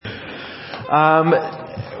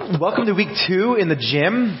Welcome to week 2 in the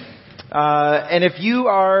gym. And if you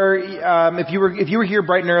were here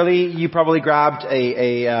bright and early, you probably grabbed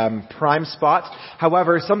a prime spot.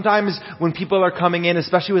 However, sometimes when people are coming in,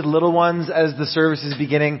 especially with little ones as the service is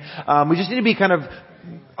beginning, we just need to be kind of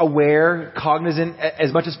aware, cognizant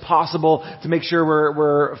as much as possible to make sure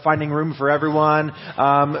we're finding room for everyone.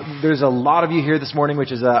 There's a lot of you here this morning,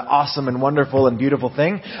 which is an awesome and wonderful and beautiful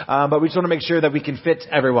thing. But we just want to make sure that we can fit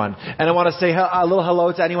everyone. And I want to say a little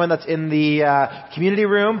hello to anyone that's in the community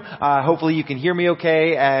room. Hopefully you can hear me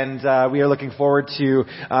okay. And we are looking forward to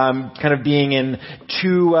kind of being in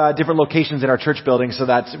 2 different locations in our church building so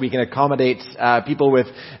that we can accommodate people with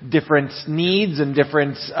different needs and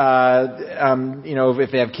different,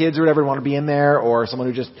 if they have kids or whatever, want to be in there, or someone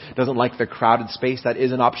who just doesn't like the crowded space, that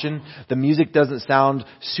is an option. The music doesn't sound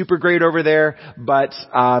super great over there, but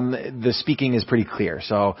the speaking is pretty clear.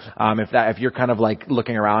 So if you're kind of like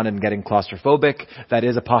looking around and getting claustrophobic, that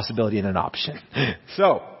is a possibility and an option.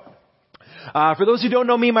 So for those who don't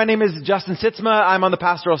know me, my name is Justin Sitzma. I'm on the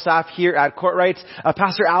pastoral staff here at Courtright.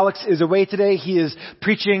 Pastor Alex is away today. He is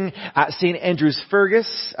preaching at St. Andrew's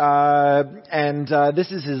Fergus, and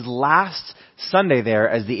this is his last Sunday there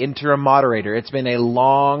as the interim moderator. It's been a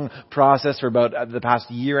long process for about the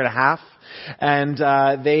past year and a half. And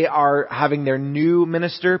they are having their new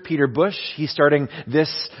minister, Peter Bush. He's starting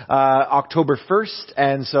this October 1st.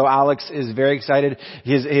 And so Alex is very excited.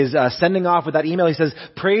 His sending off with that email, he says,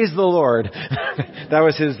 "Praise the Lord." That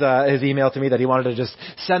was his email to me, that he wanted to just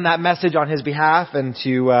send that message on his behalf and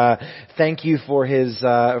to thank you for his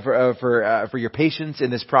for your patience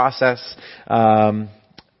in this process.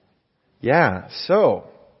 So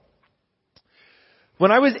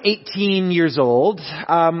when I was 18 years old,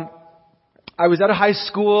 I was out of high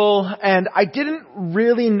school and I didn't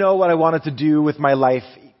really know what I wanted to do with my life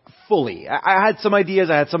fully. I had some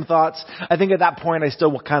ideas, I had some thoughts. I think at that point I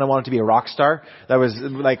still kind of wanted to be a rock star. That was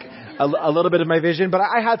like a little bit of my vision, but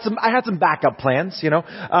I had some backup plans, Still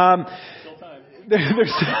time.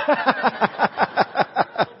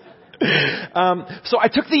 So I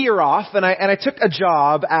took the year off and I took a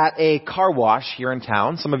job at a car wash here in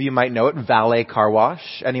town. Some of you might know it, Valet Car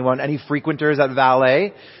Wash. Any frequenters at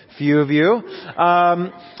Valet? Few of you.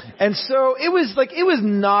 And so it was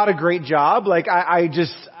not a great job.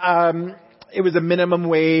 It was a minimum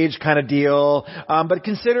wage kind of deal. But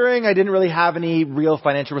considering I didn't really have any real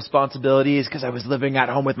financial responsibilities because I was living at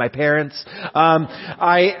home with my parents,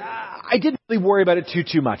 I didn't really worry about it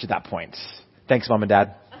too much at that point. Thanks, Mom and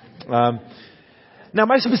Dad. Now,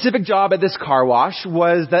 my specific job at this car wash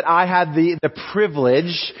was that I had the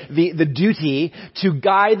privilege, the duty to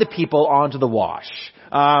guide the people onto the wash.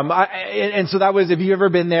 And so that was, if you've ever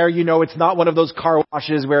been there, it's not one of those car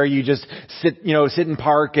washes where you just sit and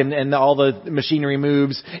park and all the machinery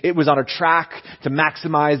moves. It was on a track to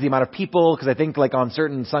maximize the amount of people, because I think like on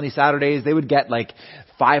certain sunny Saturdays, they would get like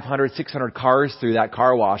 500, 600 cars through that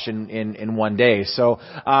car wash in one day. So,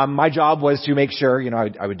 my job was to make sure,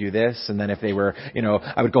 I would do this. And then if they were,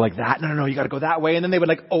 I would go like that. No, you got to go that way. And then they would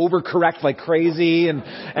like overcorrect like crazy. And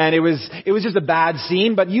it was just a bad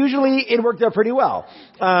scene, but usually it worked out pretty well.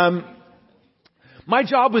 My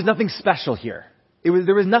job was nothing special here.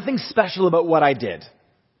 There was nothing special about what I did.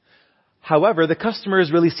 However, the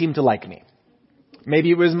customers really seemed to like me.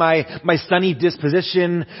 Maybe it was my sunny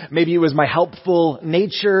disposition. Maybe it was my helpful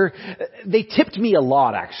nature. They tipped me a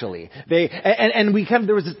lot, actually. There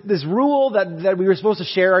was this rule that we were supposed to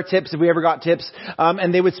share our tips if we ever got tips.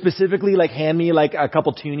 And they would specifically like hand me like a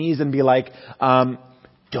couple toonies and be like,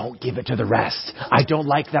 "Don't give it to the rest. I don't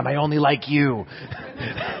like them. I only like you."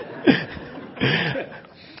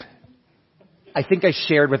 I think I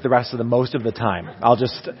shared with the rest of them most of the time.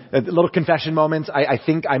 Little confession moments. I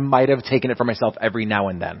think I might have taken it for myself every now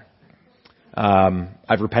and then.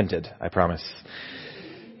 I've repented, I promise.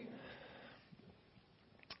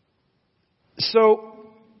 So,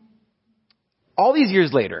 all these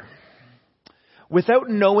years later, without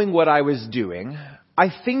knowing what I was doing, I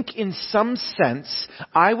think in some sense,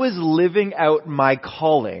 I was living out my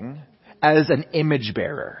calling as an image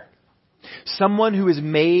bearer. Someone who is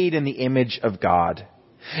made in the image of God.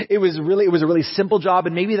 It was a really simple job,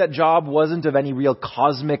 and maybe that job wasn't of any real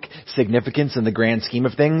cosmic significance in the grand scheme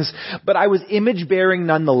of things, but I was image bearing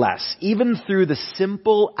nonetheless, even through the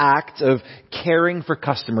simple act of caring for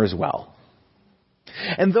customers well.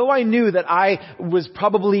 And though I knew that I was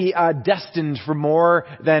probably destined for more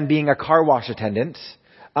than being a car wash attendant,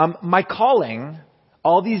 my calling,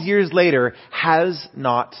 all these years later, has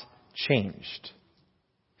not changed.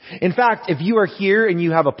 In fact, if you are here and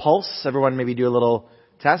you have a pulse, everyone maybe do a little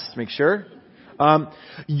test, make sure.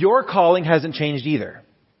 Your calling hasn't changed either.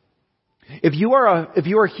 If you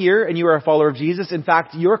are here and you are a follower of Jesus, in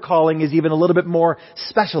fact, your calling is even a little bit more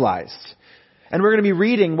specialized. And we're going to be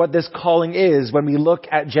reading what this calling is when we look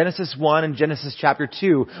at Genesis 1 and Genesis chapter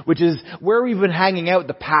 2, which is where we've been hanging out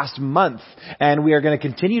the past month. And we are going to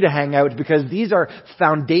continue to hang out because these are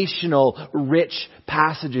foundational, rich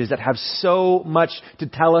passages that have so much to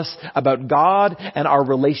tell us about God and our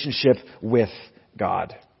relationship with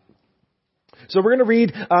God. So we're going to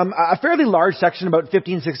read a fairly large section, about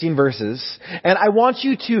 15, 16 verses. And I want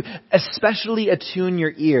you to especially attune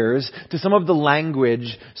your ears to some of the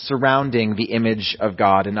language surrounding the image of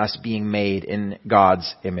God and us being made in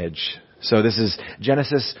God's image. So this is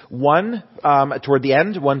Genesis 1, toward the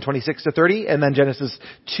end, 1:26 to 30, and then Genesis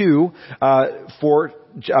 2,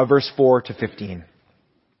 verse 4 to 15.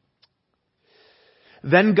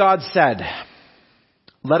 Then God said,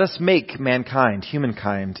 "Let us make mankind,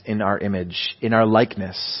 humankind, in our image, in our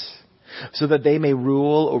likeness, so that they may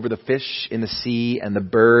rule over the fish in the sea and the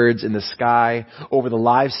birds in the sky, over the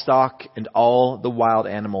livestock and all the wild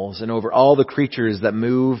animals, and over all the creatures that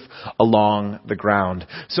move along the ground."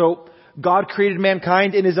 So God created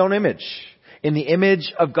mankind in His own image. In the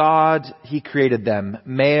image of God, He created them.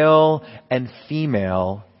 Male and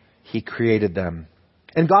female, He created them.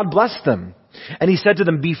 And God blessed them. And He said to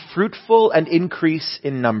them, "Be fruitful and increase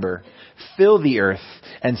in number. Fill the earth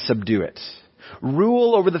and subdue it.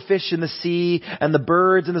 Rule over the fish in the sea and the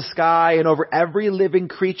birds in the sky and over every living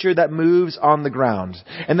creature that moves on the ground."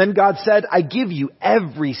 And then God said, "I give you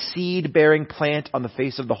every seed-bearing plant on the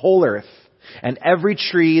face of the whole earth and every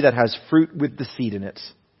tree that has fruit with the seed in it.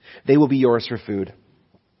 They will be yours for food.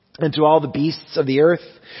 And to all the beasts of the earth,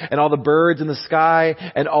 and all the birds in the sky,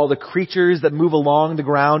 and all the creatures that move along the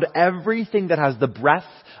ground, everything that has the breath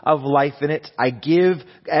of life in it, I give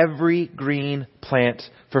every green plant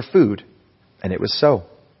for food." And it was so.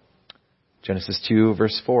 Genesis 2,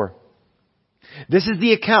 verse 4. This is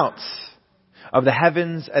the account of the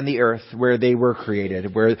heavens and the earth where they were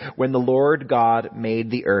created, when the Lord God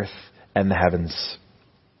made the earth and the heavens.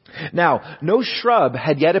 Now, no shrub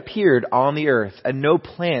had yet appeared on the earth, and no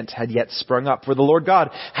plant had yet sprung up, for the Lord God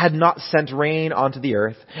had not sent rain onto the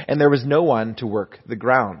earth, and there was no one to work the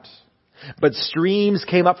ground. But streams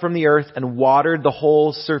came up from the earth and watered the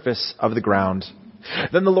whole surface of the ground.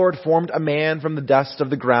 Then the Lord formed a man from the dust of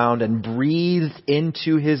the ground and breathed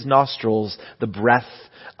into his nostrils the breath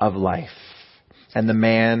of life. And the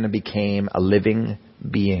man became a living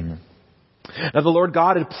being. Now the Lord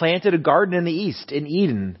God had planted a garden in the east, in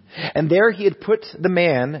Eden, and there He had put the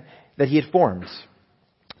man that He had formed.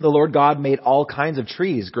 The Lord God made all kinds of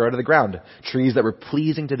trees grow out of the ground, trees that were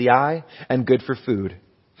pleasing to the eye and good for food.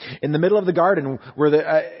 In the middle of the garden were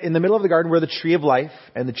the tree of life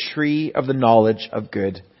and the tree of the knowledge of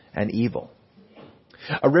good and evil.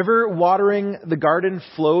 A river watering the garden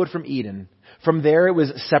flowed from Eden. From there it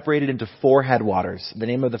was separated into 4 headwaters. The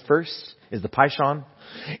name of the first is the Pishon.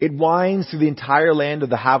 It winds through the entire land of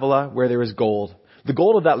the Havilah where there is gold. The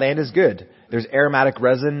gold of that land is good. There's aromatic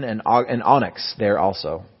resin and onyx there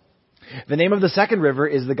also. The name of the second river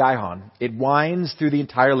is the Gihon. It winds through the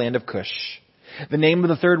entire land of Cush. The name of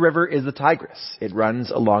the third river is the Tigris. It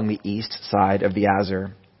runs along the east side of the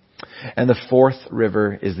Azar. And the fourth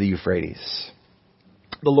river is the Euphrates.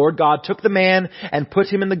 The Lord God took the man and put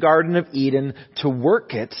him in the Garden of Eden to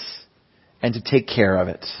work it and to take care of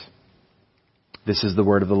it. This is the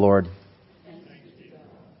word of the Lord.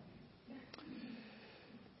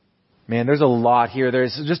 Man, there's a lot here.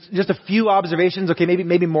 There's just a few observations. Okay,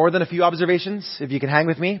 maybe more than a few observations, if you can hang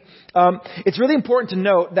with me. It's really important to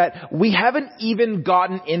note that we haven't even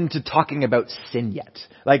gotten into talking about sin yet.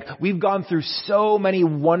 Like, we've gone through so many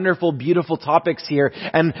wonderful, beautiful topics here,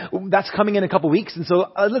 and that's coming in a couple weeks. And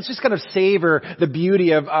so let's just kind of savor the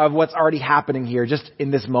beauty of what's already happening here, just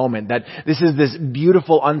in this moment, that this is this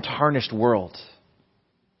beautiful, untarnished world.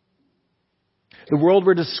 The world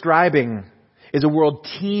we're describing is a world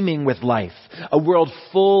teeming with life, a world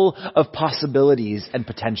full of possibilities and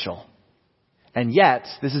potential. And yet,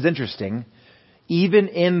 this is interesting, even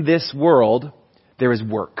in this world, there is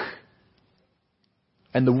work.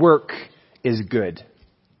 And the work is good.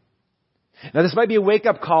 Now, this might be a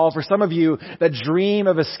wake-up call for some of you that dream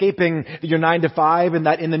of escaping your 9 to 5, and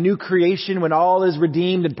that in the new creation, when all is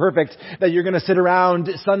redeemed and perfect, that you're going to sit around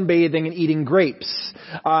sunbathing and eating grapes.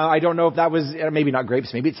 I don't know if that was, maybe not grapes,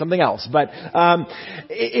 maybe it's something else. But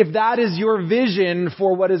if that is your vision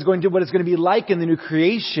for what it's going to be like in the new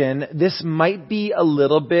creation, this might be a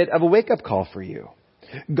little bit of a wake-up call for you.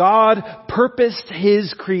 God purposed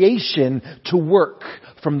His creation to work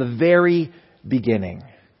from the very beginning.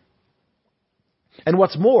 And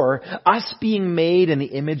what's more, us being made in the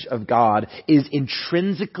image of God is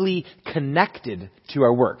intrinsically connected to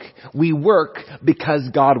our work. We work because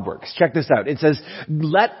God works. Check this out. It says,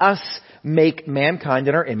 let us make mankind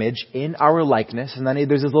in our image, in our likeness. And then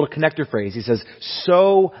there's this little connector phrase. He says,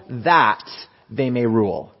 so that they may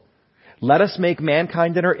rule. Let us make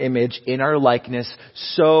mankind in our image, in our likeness,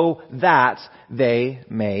 so that they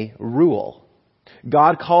may rule.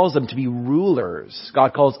 God calls them to be rulers.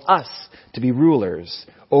 God calls us to be rulers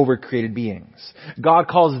over created beings. God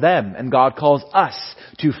calls them and God calls us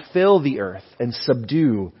to fill the earth and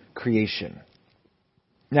subdue creation.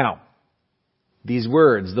 Now, these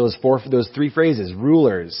words, those three phrases,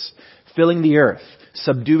 rulers, filling the earth,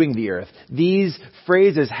 subduing the earth, these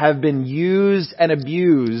phrases have been used and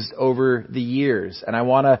abused over the years. And I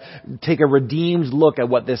want to take a redeemed look at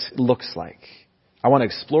what this looks like. I want to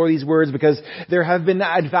explore these words because there have been,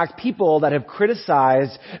 in fact, people that have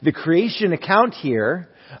criticized the creation account here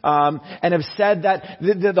and have said that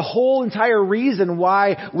the whole entire reason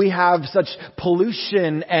why we have such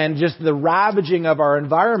pollution and just the ravaging of our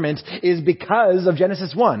environment is because of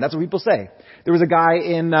Genesis 1. That's what people say. There was a guy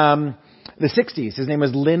in the 60s. His name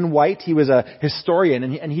was Lynn White. He was a historian,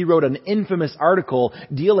 and he wrote an infamous article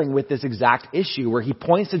dealing with this exact issue where he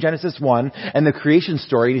points to Genesis 1 and the creation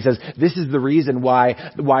story, and he says, this is the reason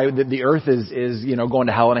why the earth is going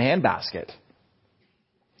to hell in a handbasket.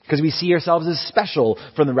 Because we see ourselves as special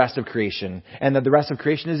from the rest of creation, and that the rest of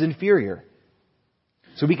creation is inferior.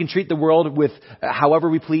 So we can treat the world with however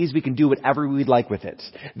we please. We can do whatever we'd like with it.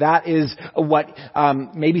 That is what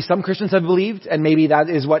maybe some Christians have believed, and maybe that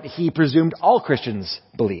is what he presumed all Christians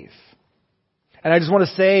believe. And I just want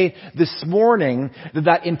to say this morning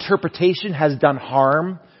that interpretation has done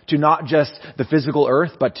harm to not just the physical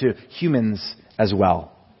earth, but to humans as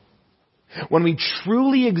well. When we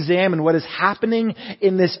truly examine what is happening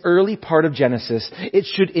in this early part of Genesis, it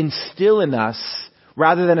should instill in us,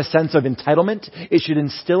 rather than a sense of entitlement, it should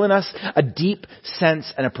instill in us a deep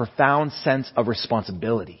sense and a profound sense of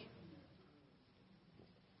responsibility.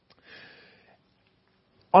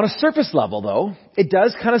 On a surface level, though, it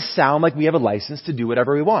does kind of sound like we have a license to do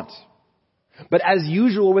whatever we want. But as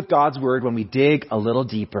usual with God's Word, when we dig a little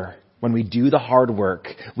deeper, when we do the hard work,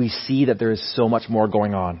 we see that there is so much more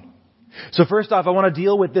going on. So first off, I want to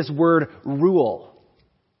deal with this word rule.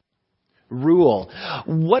 Rule.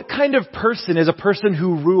 What kind of person is a person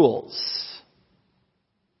who rules?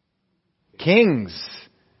 Kings,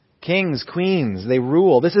 queens, they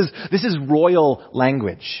rule. This is royal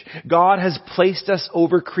language. God has placed us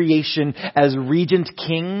over creation as regent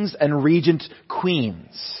kings and regent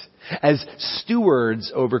queens, as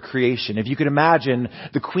stewards over creation. If you could imagine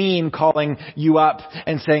the queen calling you up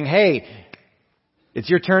and saying, hey, it's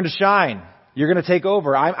your turn to shine. You're going to take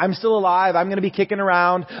over. I'm still alive. I'm going to be kicking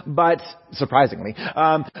around, but surprisingly,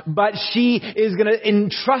 but she is going to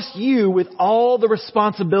entrust you with all the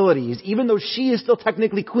responsibilities, even though she is still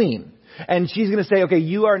technically queen. And she's going to say, okay,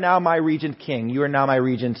 you are now my regent king. You are now my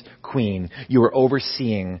regent queen. You are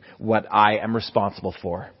overseeing what I am responsible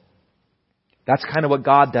for. That's kind of what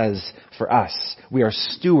God does for us. We are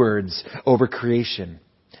stewards over creation.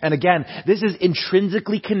 And again, this is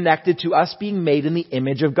intrinsically connected to us being made in the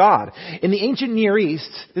image of God. In the ancient Near East,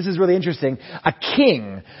 this is really interesting, a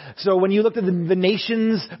king. So when you looked at the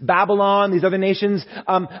nations, Babylon, these other nations,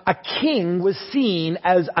 a king was seen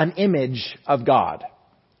as an image of God.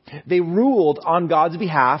 They ruled on God's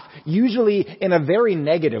behalf, usually in a very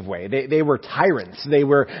negative way. They were tyrants. They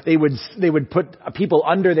would put people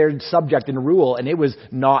under their subject and rule, and it was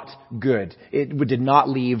not good. It did not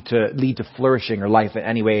lead to flourishing or life in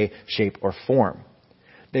any way, shape, or form.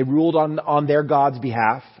 They ruled on their God's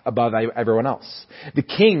behalf above everyone else. The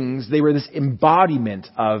kings, they were this embodiment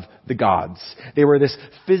of the gods. They were this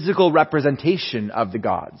physical representation of the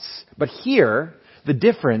gods. But here, the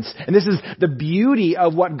difference, and this is the beauty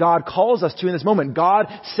of what God calls us to in this moment. God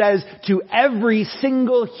says to every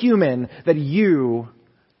single human that you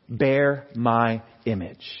bear my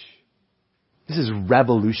image. This is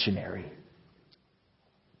revolutionary.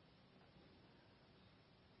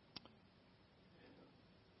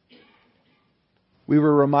 We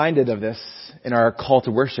were reminded of this in our call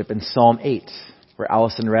to worship in Psalm 8, where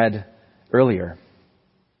Allison read earlier.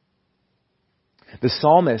 The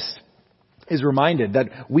psalmist is reminded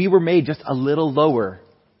that we were made just a little lower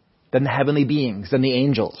than the heavenly beings, than the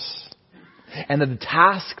angels. And that the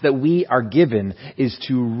task that we are given is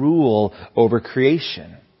to rule over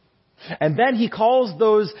creation. And then he calls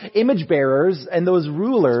those image bearers and those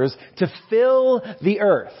rulers to fill the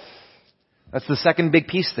earth. That's the second big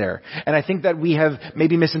piece there. And I think that we have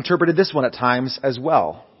maybe misinterpreted this one at times as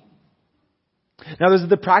well. Now there's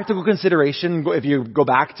the practical consideration, if you go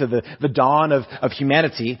back to the dawn of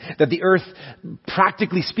humanity, that the earth,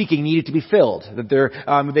 practically speaking, needed to be filled. That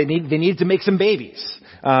they needed to make some babies.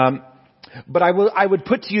 But I would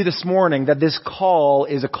put to you this morning that this call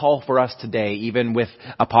is a call for us today, even with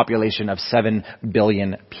a population of 7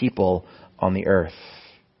 billion people on the earth.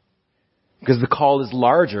 Because the call is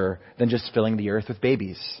larger than just filling the earth with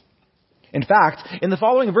babies. In fact, in the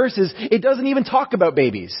following verses, it doesn't even talk about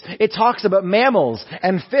babies. It talks about mammals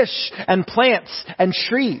and fish and plants and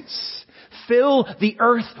trees. Fill the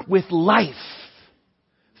earth with life.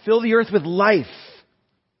 Fill the earth with life.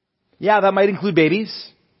 Yeah, that might include babies,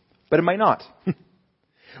 but it might not.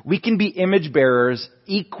 We can be image bearers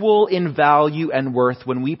equal in value and worth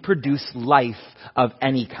when we produce life of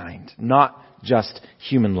any kind, not just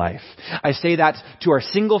human life. I say that to our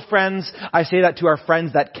single friends. I say that to our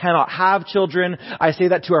friends that cannot have children. I say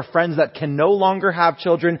that to our friends that can no longer have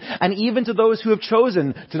children. And even to those who have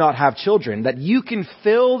chosen to not have children. That you can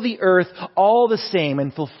fill the earth all the same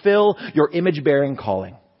and fulfill your image-bearing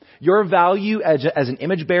calling. Your value as an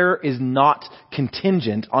image bearer is not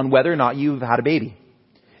contingent on whether or not you've had a baby.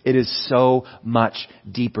 It is so much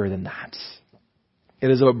deeper than that. It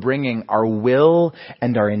is about bringing our will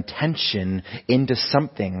and our intention into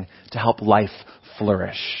something to help life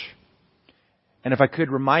flourish. And if I could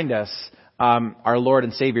remind us, our Lord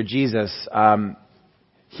and Savior Jesus,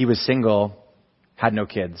 He was single, had no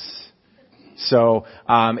kids. So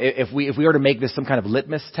if we were to make this some kind of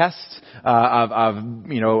litmus test of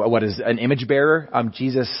what is an image bearer,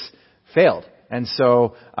 Jesus failed. And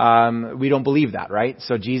so we don't believe that, right?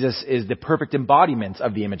 So Jesus is the perfect embodiment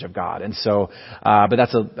of the image of God. And so, but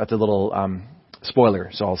that's a little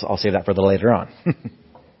spoiler. So I'll save that for a little later on.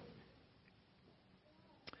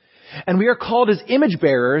 And we are called as image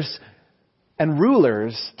bearers and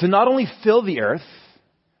rulers to not only fill the earth,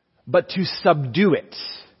 but to subdue it.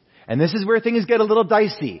 And this is where things get a little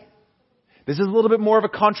dicey. This is a little bit more of a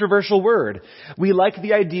controversial word. We like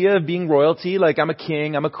the idea of being royalty, like I'm a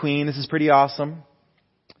king, I'm a queen, this is pretty awesome.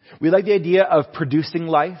 We like the idea of producing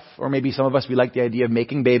life, or maybe some of us, we like the idea of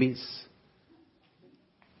making babies.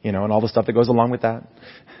 And all the stuff that goes along with that.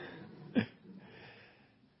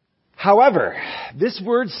 However, this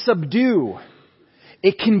word subdue,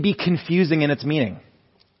 it can be confusing in its meaning.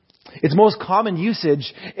 Its most common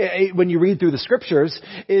usage, when you read through the scriptures,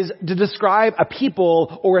 is to describe a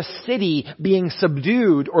people or a city being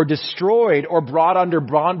subdued or destroyed or brought under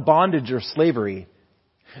bondage or slavery.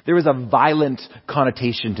 There is a violent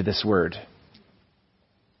connotation to this word.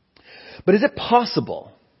 But is it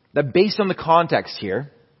possible that based on the context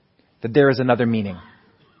here, that there is another meaning?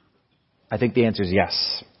 I think the answer is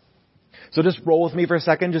yes. So just roll with me for a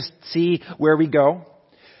second, just see where we go.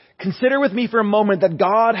 Consider with me for a moment that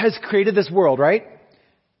God has created this world, right?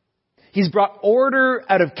 He's brought order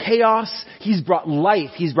out of chaos. He's brought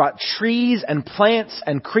life. He's brought trees and plants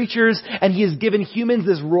and creatures. And He has given humans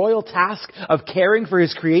this royal task of caring for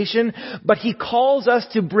His creation. But He calls us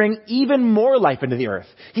to bring even more life into the earth.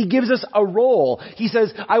 He gives us a role. He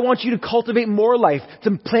says, I want you to cultivate more life,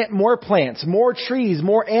 to plant more plants, more trees,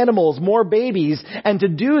 more animals, more babies. And to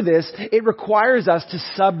do this, it requires us to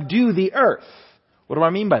subdue the earth. What do I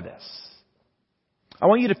mean by this? I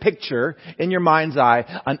want you to picture in your mind's eye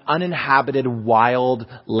an uninhabited wild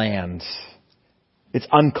land. It's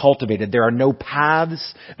uncultivated. There are no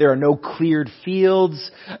paths. There are no cleared fields.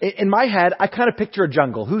 In my head, I kind of picture a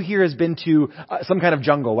jungle. Who here has been to some kind of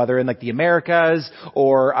jungle, whether in like the Americas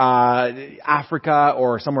or Africa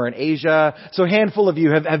or somewhere in Asia? So a handful of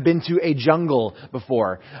you have been to a jungle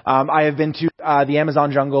before. I have been to the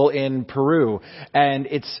Amazon jungle in Peru, and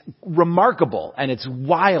it's remarkable, and it's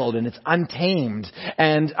wild, and it's untamed.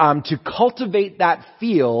 And to cultivate that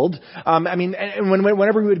field,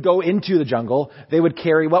 whenever we would go into the jungle, they would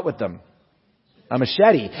carry what with them? A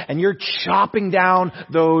machete. And you're chopping down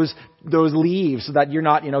those leaves so that you're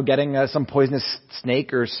not, getting some poisonous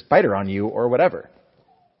snake or spider on you or whatever.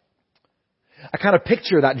 I kind of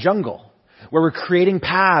picture that jungle where we're creating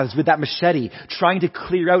paths with that machete, trying to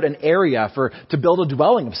clear out an area to build a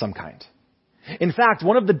dwelling of some kind. In fact,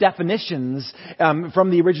 one of the definitions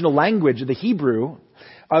from the original language of the Hebrew,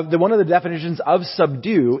 one of the definitions of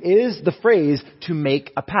subdue is the phrase to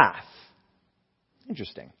make a path.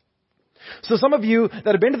 Interesting. So some of you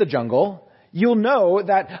that have been to the jungle, you'll know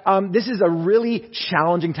that this is a really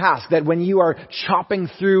challenging task, that when you are chopping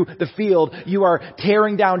through the field, you are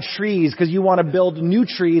tearing down trees because you want to build new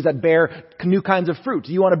trees that bear new kinds of fruit.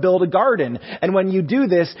 You want to build a garden. And when you do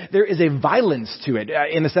this, there is a violence to it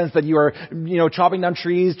in the sense that you are, chopping down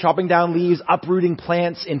trees, chopping down leaves, uprooting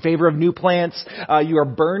plants in favor of new plants. You are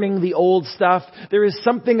burning the old stuff. There is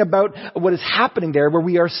something about what is happening there where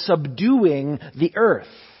we are subduing the earth.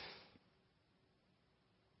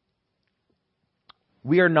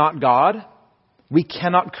 We are not God. We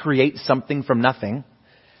cannot create something from nothing.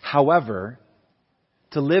 However,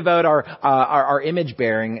 to live out our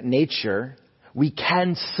image-bearing nature, we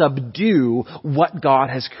can subdue what God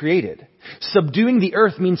has created. Subduing the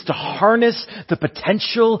earth means to harness the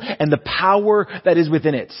potential and the power that is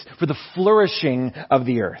within it for the flourishing of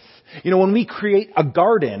the earth. When we create a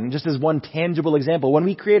garden, just as one tangible example, when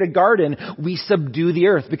we create a garden, we subdue the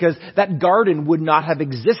earth because that garden would not have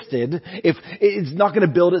existed if it's not going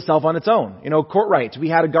to build itself on its own. Courtright, we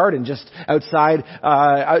had a garden just outside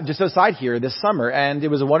here this summer, and it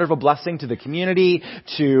was a wonderful blessing to the community,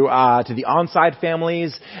 to the on-site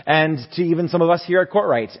families, and to even some of us here at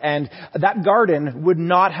Courtright. And that garden would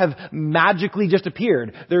not have magically just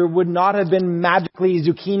appeared. There would not have been magically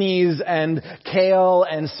zucchinis and kale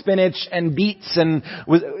and spinach and beets and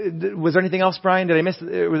was there anything else, Brian? Did I miss?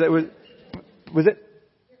 Was it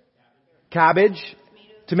cabbage,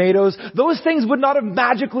 tomatoes? Those things would not have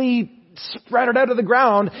magically sprouted out of the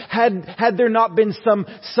ground had there not been some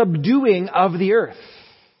subduing of the earth.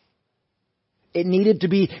 It needed to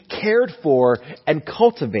be cared for and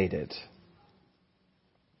cultivated.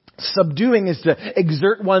 Subduing is to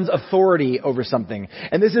exert one's authority over something.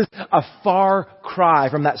 And this is a far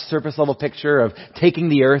cry from that surface level picture of taking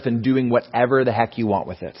the earth and doing whatever the heck you want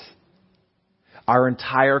with it. Our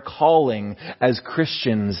entire calling as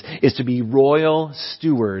Christians is to be royal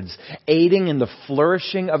stewards, aiding in the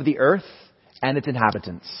flourishing of the earth and its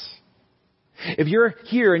inhabitants. If you're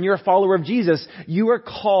here and you're a follower of Jesus, you are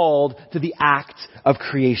called to the act of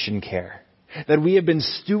creation care. That we have been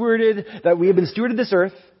stewarded this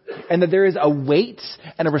earth, and that there is a weight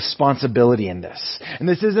and a responsibility in this. And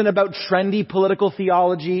this isn't about trendy political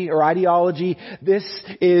theology or ideology. This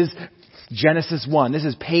is Genesis 1. This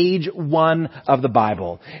is page 1 of the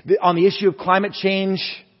Bible. On the issue of climate change,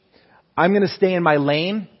 I'm going to stay in my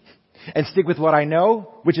lane and stick with what I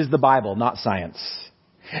know, which is the Bible, not science.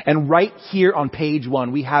 And right here on page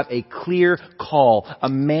 1, we have a clear call, a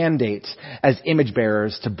mandate as image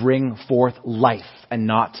bearers to bring forth life and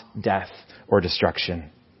not death or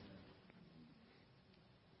destruction.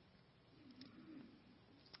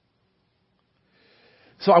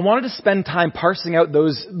 So I wanted to spend time parsing out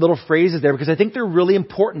those little phrases there because I think they're really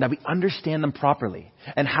important that we understand them properly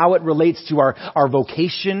and how it relates to our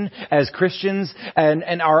vocation as Christians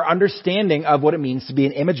and our understanding of what it means to be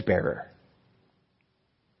an image bearer.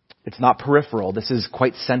 It's not peripheral. This is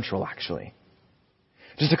quite central, actually.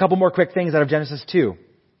 Just a couple more quick things out of Genesis 2.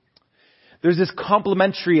 There's this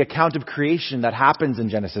complementary account of creation that happens in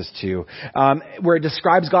Genesis 2, where it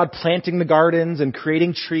describes God planting the gardens and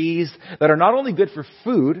creating trees that are not only good for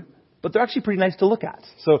food, but they're actually pretty nice to look at.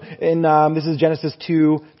 So this is Genesis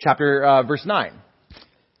 2, verse 9.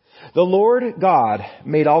 The Lord God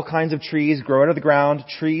made all kinds of trees grow out of the ground,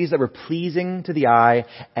 trees that were pleasing to the eye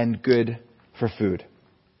and good for food.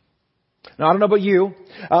 Now, I don't know about you,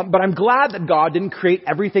 but I'm glad that God didn't create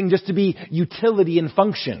everything just to be utility and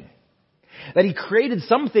function. That He created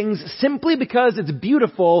some things simply because it's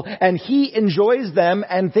beautiful and He enjoys them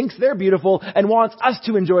and thinks they're beautiful and wants us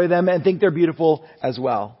to enjoy them and think they're beautiful as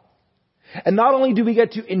well. And not only do we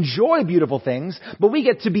get to enjoy beautiful things, but we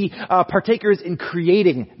get to be partakers in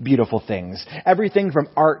creating beautiful things. Everything from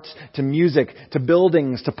art to music to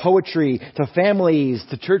buildings to poetry to families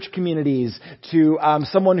to church communities to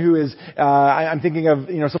someone who is, I'm thinking of,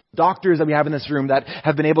 some doctors that we have in this room that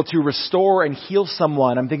have been able to restore and heal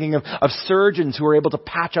someone. I'm thinking of surgeons who are able to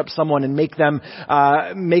patch up someone and make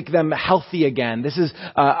them healthy again. This is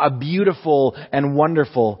a beautiful and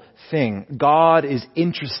wonderful thing. God is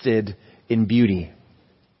interested in beauty.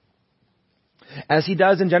 As He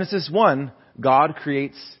does in Genesis 1, God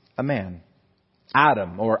creates a man,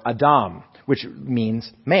 Adam or Adam, which means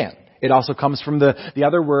man. It also comes from the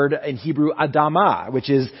other word in Hebrew, Adamah,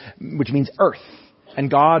 which means earth. And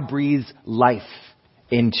God breathes life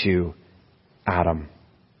into Adam,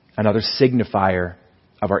 another signifier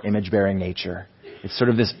of our image-bearing nature. It's sort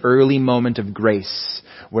of this early moment of grace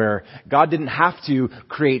where God didn't have to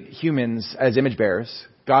create humans as image bearers.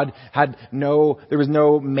 There was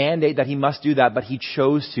no mandate that He must do that, but He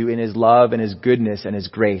chose to, in His love and His goodness and His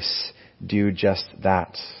grace, do just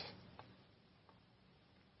that.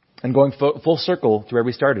 And going full circle to where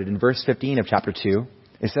we started, in verse 15 of chapter 2,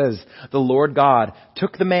 it says, the Lord God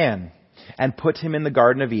took the man and put him in the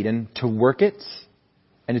Garden of Eden to work it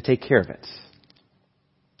and to take care of it.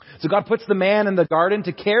 So God puts the man in the garden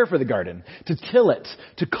to care for the garden, to till it,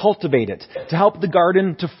 to cultivate it, to help the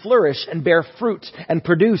garden to flourish and bear fruit and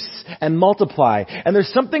produce and multiply. And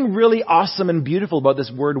there's something really awesome and beautiful about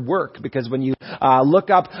this word work, because when you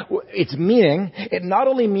look up its meaning, it not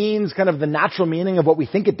only means kind of the natural meaning of what we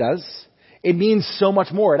think it does, it means so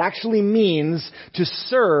much more. It actually means to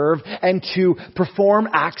serve and to perform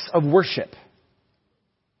acts of worship.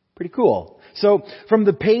 Pretty cool. So from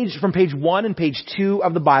page 1 and page 2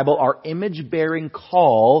 of the Bible, our image-bearing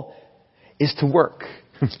call is to work.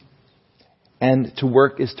 And to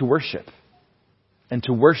work is to worship. And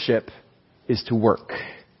to worship is to work.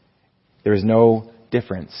 There is no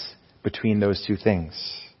difference between those two things.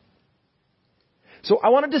 So I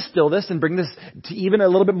want to distill this and bring this to even a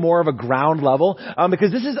little bit more of a ground level,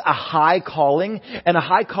 because this is a high calling, and a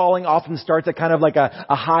high calling often starts at kind of like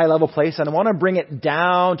a high level place. And I want to bring it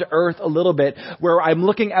down to earth a little bit, where I'm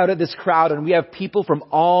looking out at this crowd and we have people from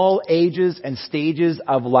all ages and stages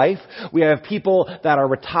of life. We have people that are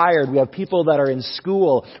retired. We have people that are in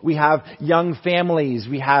school. We have young families.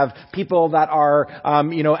 We have people that are,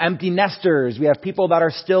 empty nesters. We have people that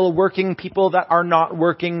are still working, people that are not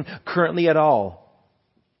working currently at all.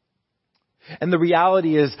 And the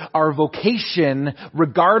reality is our vocation,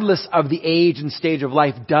 regardless of the age and stage of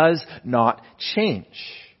life, does not change.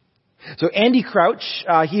 So Andy Crouch,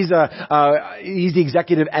 he's the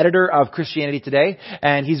executive editor of Christianity Today,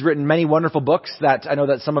 and he's written many wonderful books that I know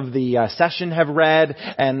that some of the session have read,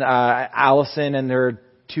 and Allison and her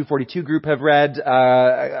 242 group have read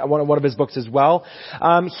one of his books as well.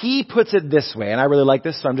 He puts it this way, and I really like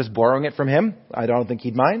this, so I'm just borrowing it from him. I don't think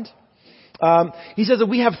he'd mind. He says that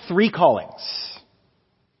we have 3 callings.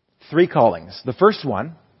 3 callings. The first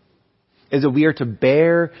one is that we are to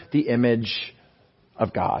bear the image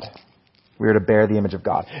of God. We are to bear the image of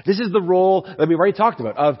God. This is the role that we've already talked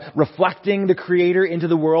about, of reflecting the Creator into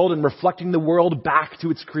the world and reflecting the world back to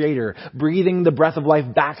its Creator, breathing the breath of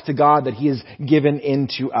life back to God that He has given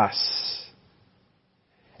into us.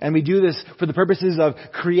 And we do this for the purposes of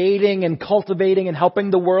creating and cultivating and helping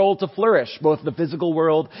the world to flourish, both the physical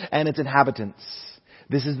world and its inhabitants.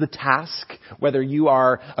 This is the task, whether you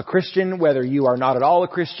are a Christian, whether you are not at all a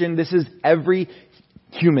Christian. This is every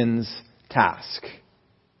human's task.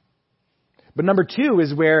 But number 2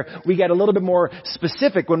 is where we get a little bit more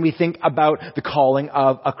specific when we think about the calling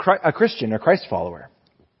of a Christian, a Christ follower.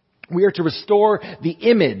 We are to restore the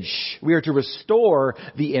image. We are to restore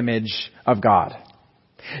the image of God.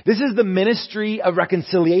 This is the ministry of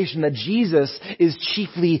reconciliation that Jesus is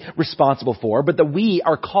chiefly responsible for, but that we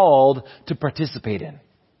are called to participate in.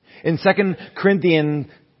 In 2 Corinthians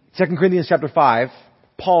chapter 5,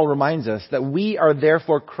 Paul reminds us that we are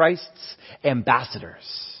therefore Christ's ambassadors,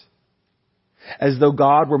 as though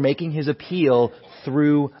God were making His appeal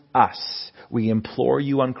through us. We implore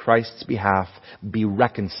you on Christ's behalf, be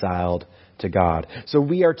reconciled to God. So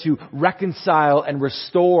we are to reconcile and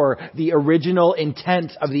restore the original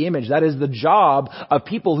intent of the image. That is the job of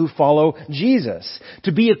people who follow Jesus.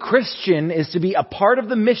 To be a Christian is to be a part of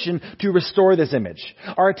the mission to restore this image.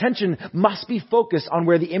 Our attention must be focused on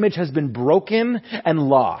where the image has been broken and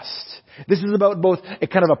lost. This is about both a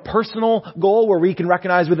kind of a personal goal where we can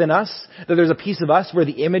recognize within us that there's a piece of us where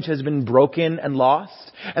the image has been broken and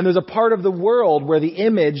lost. And there's a part of the world where the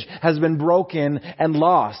image has been broken and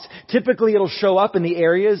lost. Typically it'll show up in the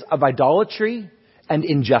areas of idolatry and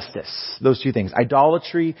injustice. Those 2 things,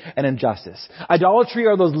 idolatry and injustice. Idolatry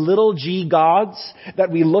are those little g gods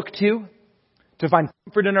that we look to find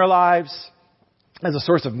comfort in our lives, as a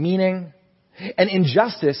source of meaning. And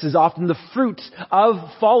injustice is often the fruit of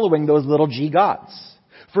following those little g gods.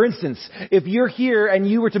 For instance, if you're here and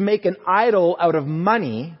you were to make an idol out of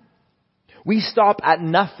money, we stop at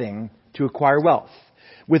nothing to acquire wealth,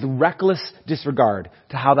 with reckless disregard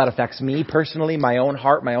to how that affects me personally, my own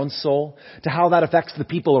heart, my own soul, to how that affects the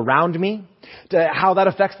people around me, to how that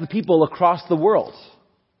affects the people across the world.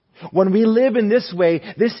 When we live in this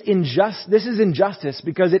way, this is injustice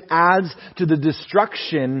because it adds to the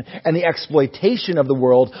destruction and the exploitation of the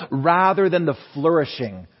world rather than the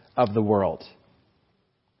flourishing of the world.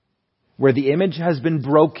 Where the image has been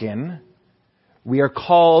broken, we are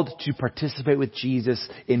called to participate with Jesus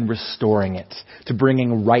in restoring it, to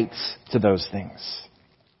bringing rights to those things.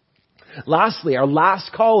 Lastly, our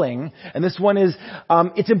last calling, and this one is,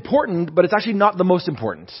 it's important, but it's actually not the most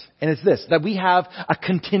important. And it's this, that we have a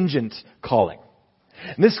contingent calling.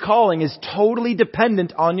 And this calling is totally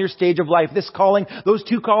dependent on your stage of life. This calling, those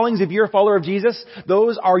two callings, if you're a follower of Jesus,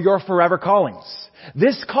 those are your forever callings.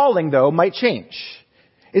 This calling, though, might change.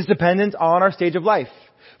 It's dependent on our stage of life.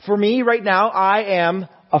 For me, right now, I am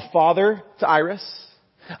a father to Iris.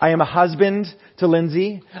 I am a husband to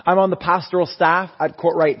Lindsay. I'm on the pastoral staff at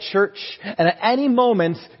Courtright Church. And at any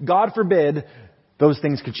moment, God forbid, those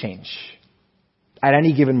things could change. At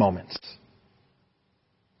any given moment.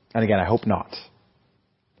 And again, I hope not.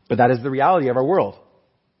 But that is the reality of our world.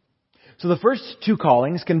 So the first two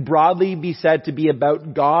callings can broadly be said to be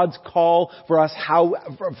about God's call for us,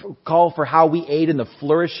 call for how we aid in the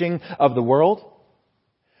flourishing of the world.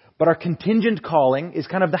 But our contingent calling is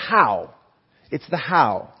kind of the how. It's the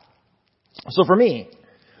how. So for me,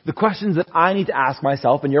 the questions that I need to ask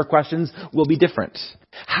myself, and your questions will be different.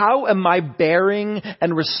 How am I bearing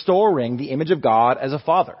and restoring the image of God as a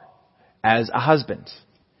father, as a husband,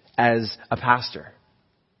 as a pastor?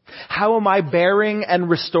 How am I bearing and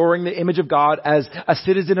restoring the image of God as a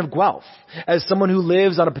citizen of Guelph, as someone who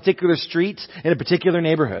lives on a particular street in a particular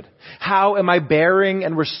neighborhood? How am I bearing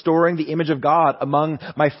and restoring the image of God among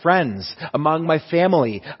my friends, among my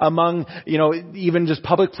family, among, even just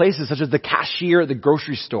public places such as the cashier at the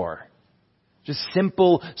grocery store? Just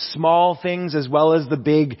simple, small things as well as the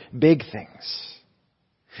big, big things.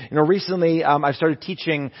 Recently, I've started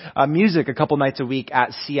teaching music a couple nights a week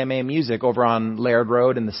at CMA Music over on Laird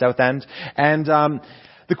Road in the South End. And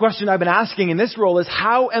the question I've been asking in this role is,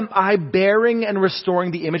 how am I bearing and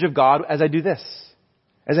restoring the image of God as I do this?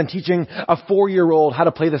 As I'm teaching a 4-year-old how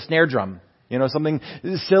to play the snare drum. Something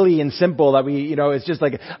silly and simple that it's just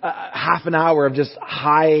like a half an hour of just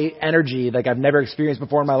high energy like I've never experienced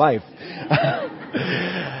before in my life.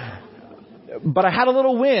 But I had a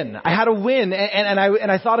little win. I had a win,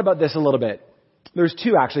 and I thought about this a little bit. There's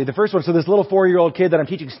two, actually. The first one, so this little 4-year-old kid that I'm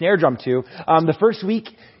teaching snare drum to, the first week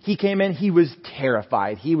he came in, he was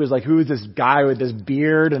terrified. He was like, who is this guy with this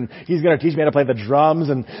beard? And he's going to teach me how to play the drums,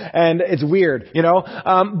 and it's weird,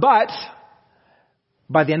 But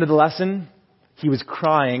by the end of the lesson, he was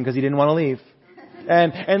crying because he didn't want to leave.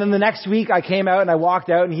 And then the next week I came out and I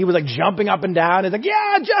walked out and he was like jumping up and down. He's like,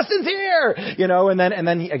 yeah, Justin's here, and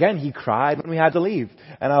then he cried when we had to leave.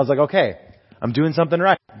 And I was like, okay, I'm doing something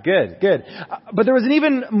right. Good. But there was an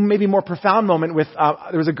even maybe more profound moment with,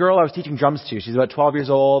 there was a girl I was teaching drums to. She's about 12 years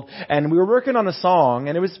old and we were working on a song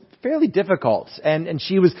and it was fairly difficult. And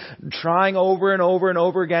she was trying over and over and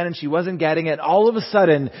over again and she wasn't getting it. All of a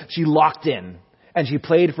sudden she locked in. And she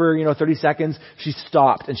played for, 30 seconds. She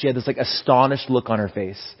stopped and she had this like astonished look on her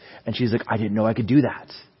face. And she's like, I didn't know I could do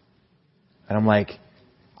that. And I'm like,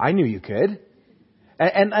 I knew you could.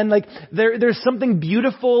 And like, there's something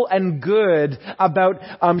beautiful and good about,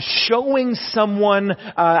 showing someone,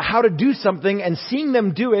 how to do something and seeing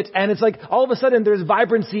them do it. And it's like, all of a sudden there's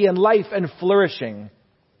vibrancy and life and flourishing.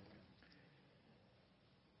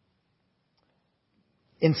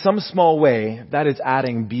 In some small way, that is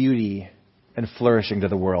adding beauty and flourishing to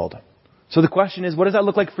the world. So the question is, what does that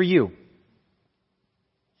look like for you?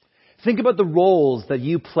 Think about the roles that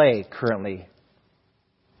you play currently.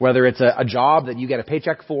 Whether it's a job that you get a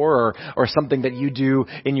paycheck for or something that you do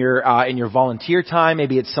in your volunteer time.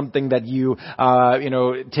 Maybe it's something that you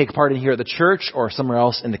take part in here at the church or somewhere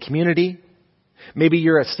else in the community. Maybe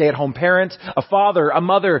you're a stay-at-home parent, a father, a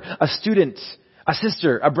mother, a student, a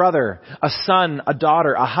sister, a brother, a son, a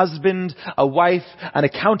daughter, a husband, a wife, an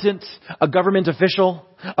accountant, a government official,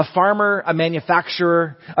 a farmer, a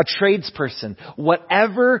manufacturer, a tradesperson.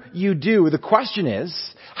 Whatever you do, the question is,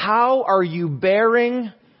 how are you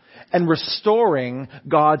bearing and restoring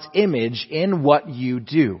God's image in what you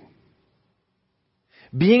do?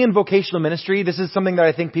 Being in vocational ministry, this is something that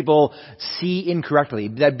I think people see incorrectly.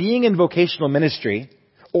 That being in vocational ministry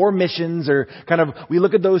or missions or we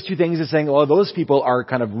look at those two things as saying, well, those people are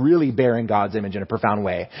kind of really bearing God's image in a profound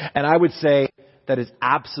way. And I would say that is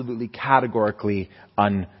absolutely categorically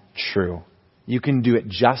untrue. You can do it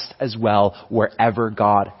just as well wherever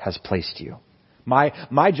God has placed you.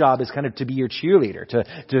 My job is to be your cheerleader,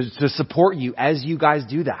 to support you as you guys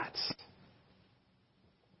do that.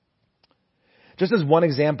 Just as one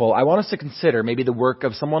example, I want us to consider maybe the work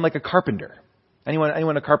of someone like a carpenter.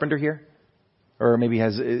 Anyone a carpenter here? Or maybe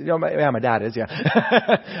has, my dad is, yeah.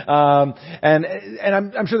 And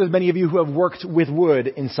I'm sure there's many of you who have worked with wood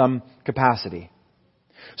in some capacity.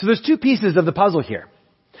 So there's two pieces of the puzzle here.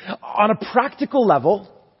 On a practical level,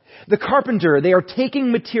 the carpenter, they are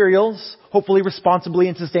taking materials, hopefully responsibly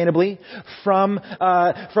and sustainably, from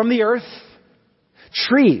the earth,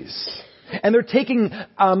 trees. And they're taking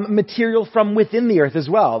material from within the earth as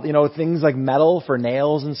well. Things like metal for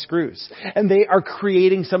nails and screws. And they are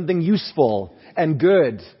creating something useful and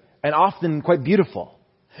good and often quite beautiful.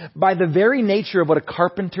 By the very nature of what a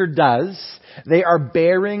carpenter does, they are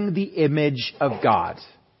bearing the image of God.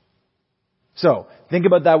 So, think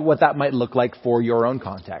about that, what that might look like for your own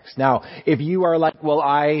context. Now, if you are like, well,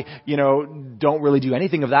 I, don't really do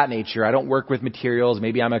anything of that nature. I don't work with materials.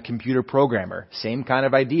 Maybe I'm a computer programmer. Same kind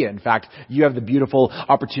of idea. In fact, you have the beautiful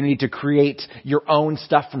opportunity to create your own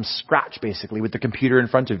stuff from scratch, basically, with the computer in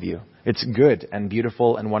front of you. It's good and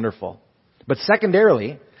beautiful and wonderful. But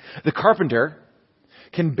secondarily, the carpenter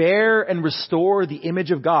can bear and restore the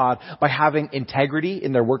image of God by having integrity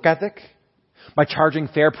in their work ethic, by charging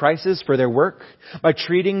fair prices for their work, by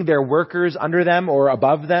treating their workers under them or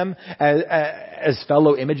above them as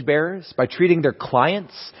fellow image bearers, by treating their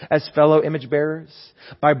clients as fellow image bearers,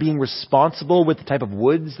 by being responsible with the type of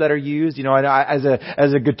woods that are used. As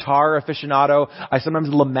a guitar aficionado, I sometimes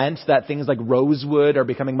lament that things like rosewood are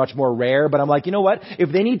becoming much more rare, but I'm like, you know what?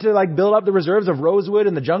 If they need to build up the reserves of rosewood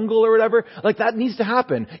in the jungle or whatever, that needs to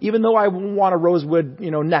happen, even though I want a rosewood,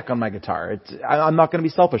 neck on my guitar. I'm not going to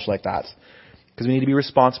be selfish like that. Because we need to be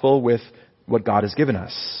responsible with what God has given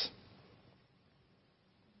us.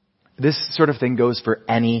 This sort of thing goes for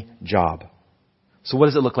any job. So what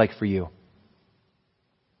does it look like for you?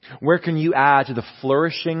 Where can you add to the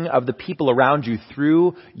flourishing of the people around you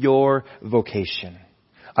through your vocation?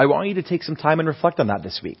 I want you to take some time and reflect on that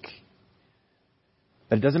this week.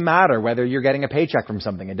 That it doesn't matter whether you're getting a paycheck from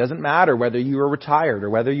something. It doesn't matter whether you are retired or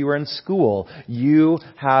whether you are in school. You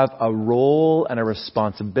have a role and a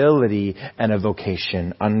responsibility and a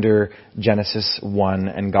vocation under Genesis 1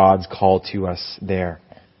 and God's call to us there.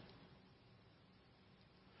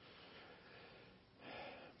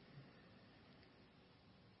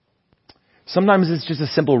 Sometimes it's just a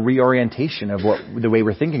simple reorientation of the way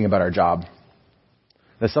we're thinking about our job.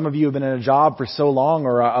 That some of you have been in a job for so long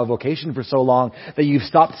or a vocation for so long that you've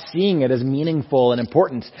stopped seeing it as meaningful and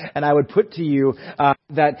important. And I would put to you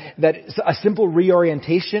that a simple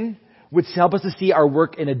reorientation would help us to see our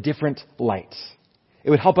work in a different light.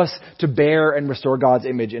 It would help us to bear and restore God's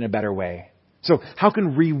image in a better way. So how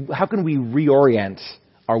can we reorient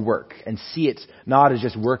our work and see it not as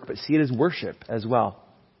just work, but see it as worship as well?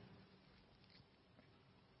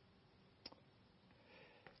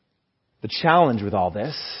 The challenge with all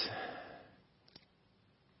this,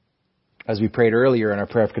 as we prayed earlier in our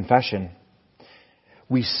prayer of confession,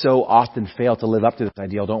 we so often fail to live up to this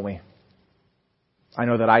ideal, don't we? I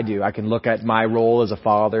know that I do. I can look at my role as a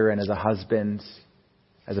father and as a husband,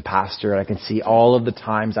 as a pastor, and I can see all of the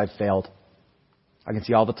times I've failed. I can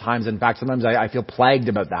see all the times, in fact, sometimes I feel plagued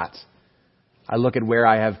about that. I look at where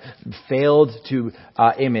I have failed to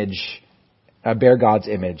bear God's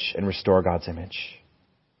image and restore God's image.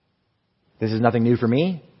 This is nothing new for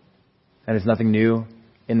me, and it's nothing new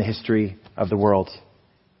in the history of the world.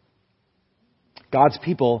 God's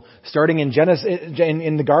people, starting in Genesis,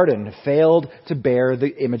 in the garden, failed to bear the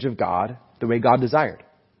image of God the way God desired.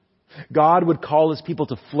 God would call His people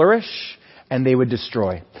to flourish, and they would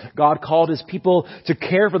destroy. God called His people to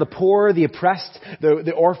care for the poor, the oppressed,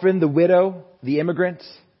 the orphan, the widow, the immigrant,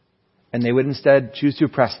 and they would instead choose to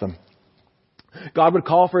oppress them. God would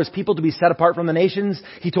call for His people to be set apart from the nations.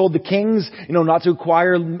 He told the kings, not to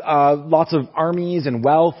acquire lots of armies and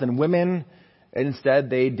wealth and women. And instead,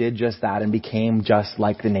 they did just that and became just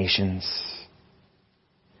like the nations.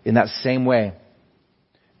 In that same way,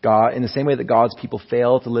 in the same way that God's people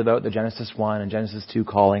failed to live out the Genesis 1 and Genesis 2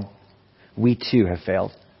 calling, we too have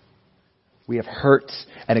failed. We have hurt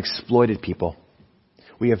and exploited people.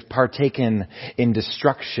 We have partaken in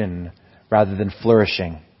destruction rather than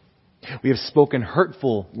flourishing. We have spoken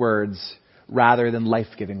hurtful words rather than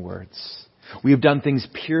life-giving words. We have done things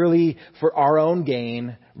purely for our own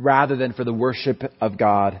gain rather than for the worship of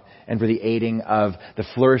God and for the aiding of the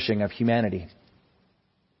flourishing of humanity.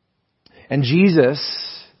 And Jesus,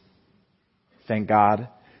 thank God,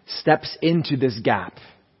 steps into this gap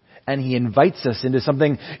and He invites us into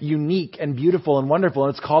something unique and beautiful and wonderful,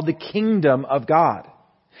 and it's called the kingdom of God.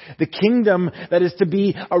 The kingdom that is to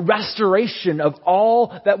be a restoration of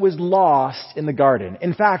all that was lost in the garden.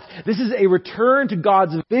 In fact, this is a return to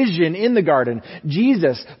God's vision in the garden.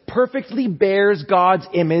 Jesus perfectly bears God's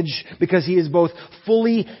image because He is both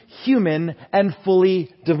fully human and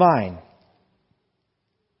fully divine.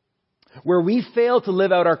 Where we fail to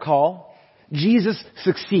live out our call, Jesus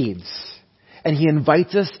succeeds. And He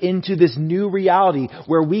invites us into this new reality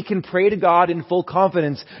where we can pray to God in full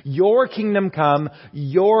confidence, Your kingdom come,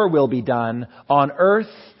 Your will be done on earth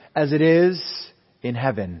as it is in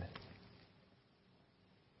heaven.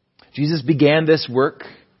 Jesus began this work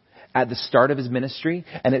at the start of His ministry,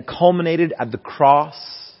 and it culminated at the cross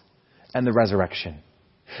and the resurrection.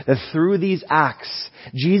 That through these acts,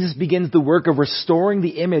 Jesus begins the work of restoring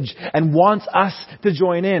the image and wants us to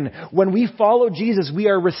join in. When we follow Jesus, we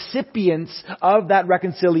are recipients of that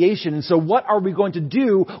reconciliation. And so what are we going to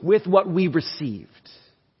do with what we received?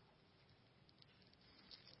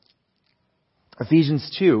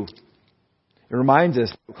 Ephesians 2. It reminds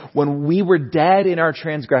us, when we were dead in our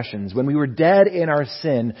transgressions, when we were dead in our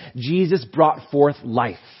sin, Jesus brought forth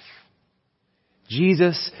life.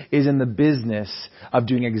 Jesus is in the business of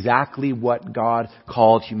doing exactly what God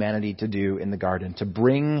called humanity to do in the garden, to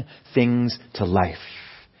bring things to life.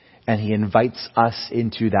 And He invites us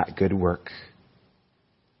into that good work.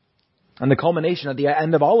 And the culmination at the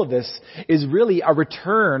end of all of this is really a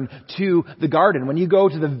return to the garden. When you go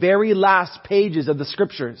to the very last pages of the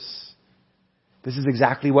Scriptures, this is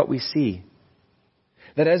exactly what we see.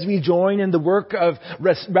 That as we join in the work of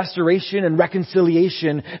restoration and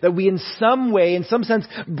reconciliation, that we in some way, in some sense,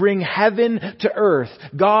 bring heaven to earth,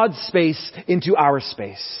 God's space into our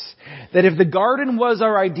space. That if the garden was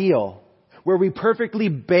our ideal, where we perfectly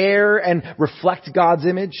bear and reflect God's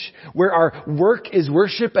image, where our work is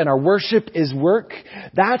worship and our worship is work,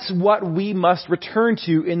 that's what we must return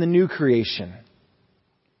to in the new creation.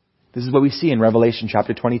 This is what we see in Revelation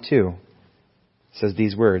chapter 22. It says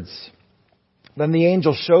these words, "Then the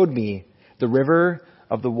angel showed me the river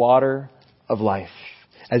of the water of life,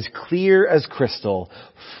 as clear as crystal,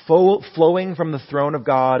 flowing from the throne of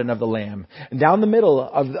God and of the Lamb, and down the middle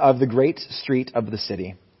of the great street of the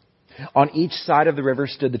city. On each side of the river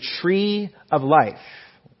stood the tree of life."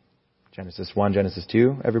 Genesis 1, Genesis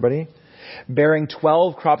 2, everybody. "Bearing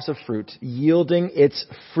 12 crops of fruit, yielding its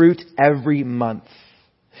fruit every month.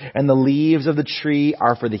 And the leaves of the tree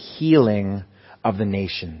are for the healing of the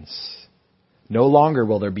nations. No longer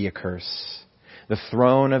will there be a curse. The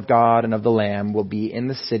throne of God and of the Lamb will be in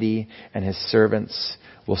the city, and His servants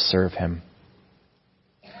will serve Him."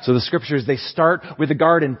 So the Scriptures, they start with a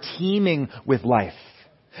garden teeming with life.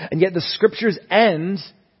 And yet the Scriptures end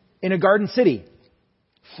in a garden city,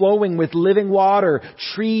 flowing with living water,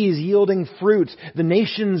 trees yielding fruit, the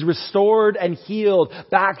nations restored and healed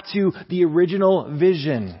back to the original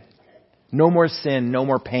vision. No more sin, no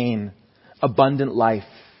more pain, abundant life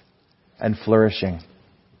and flourishing.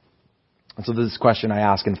 And so this question I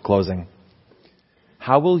ask in closing: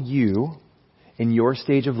 how will you, in your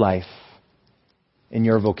stage of life, in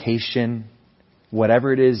your vocation,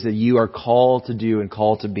 whatever it is that you are called to do and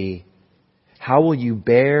called to be, how will you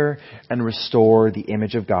bear and restore the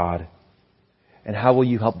image of God? And how will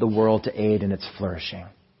you help the world to aid in its flourishing?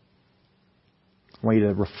 I want you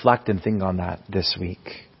to reflect and think on that this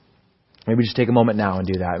week. Maybe just take a moment now and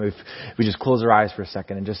do that. If we just close our eyes for a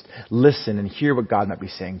second and just listen and hear what God might be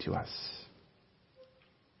saying to us.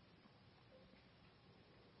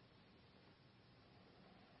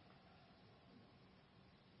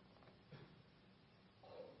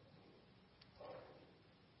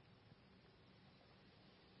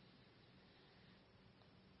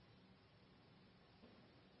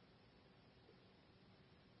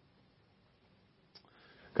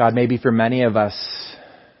 God, maybe for many of us,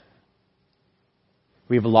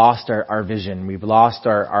 we've lost our vision. We've lost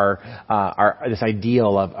our this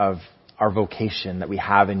ideal of our vocation that we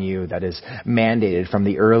have in You that is mandated from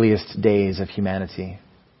the earliest days of humanity.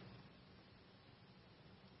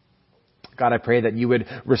 God, I pray that You would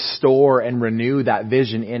restore and renew that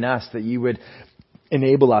vision in us, that You would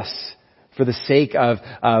enable us for the sake of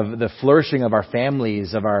the flourishing of our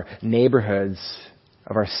families, of our neighborhoods,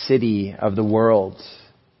 of our city, of the world,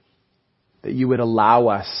 that You would allow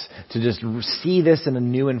us to just see this in a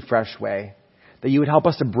new and fresh way. That You would help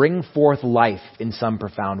us to bring forth life in some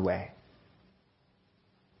profound way.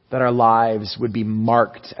 That our lives would be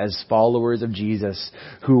marked as followers of Jesus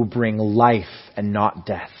who bring life and not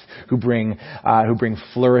death. Who bring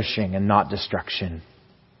flourishing and not destruction.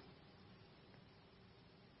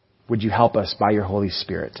 Would You help us by Your Holy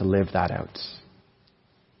Spirit to live that out?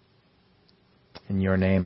 In Your name.